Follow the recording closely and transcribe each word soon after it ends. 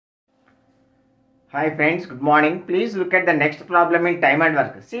Hi friends, good morning. Please look at the next problem in time and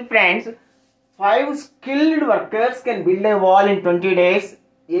work. See friends, 5 skilled workers can build a wall in 20 days,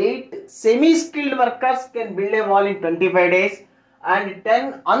 8 semi-skilled workers can build a wall in 25 days and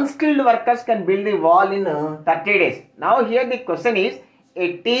 10 unskilled workers can build the wall in 30 days. Now here the question is,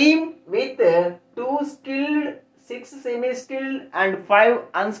 a team with 2 skilled, 6 semi-skilled and 5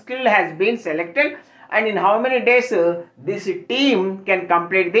 unskilled has been selected, and in how many days this team can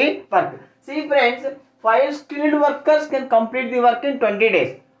complete the work. See friends, 5 skilled workers can complete the work in 20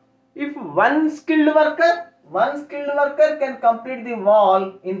 days. If one skilled worker can complete the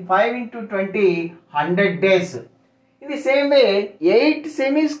wall in 5 into 20, 100 days. In the same way, 8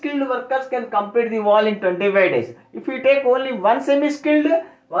 semi-skilled workers can complete the wall in 25 days. If we take only one semi-skilled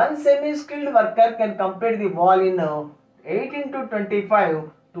worker can complete the wall in 8 into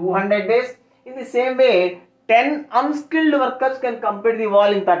 25, 200 days. In the same way, 10 unskilled workers can complete the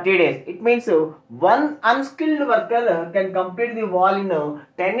wall in 30 days. It means one unskilled worker can complete the wall in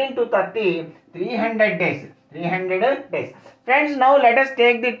 10 into 30, 300 days. 300 days. Friends, now let us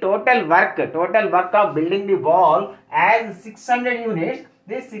take the total work of building the wall as 600 units.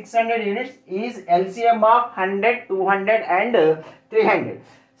 This 600 units is LCM of 100, 200 and 300.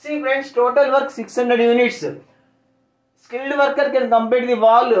 See friends, total work 600 units. Skilled worker can complete the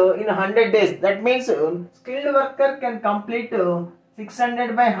wall in 100 days. That means skilled worker can complete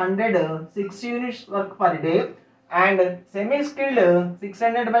 600 by 100, 6 units work per day, and semi-skilled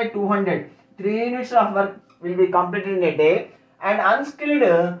 600 by 200, 3 units of work will be completed in a day, and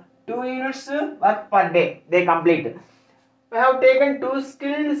unskilled 2 units work per day they complete. We have taken 2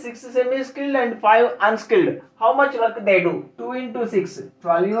 skilled, 6 semi-skilled and 5 unskilled. How much work they do? 2 into 6,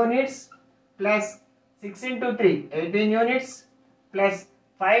 12 units plus 6 into 3, 18 units plus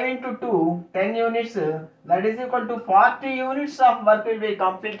 5 into 2, 10 units, that is equal to 40 units of work will be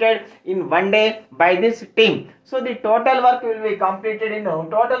completed in one day by this team. So the total work will be completed in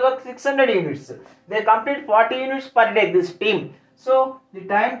total work 600 units. They complete 40 units per day, this team. So the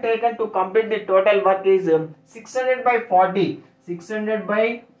time taken to complete the total work is 600 by 40. 600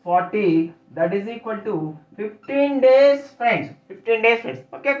 by 40, that is equal to 15 days friends. 15 days friends.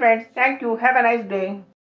 Okay friends, thank you. Have a nice day.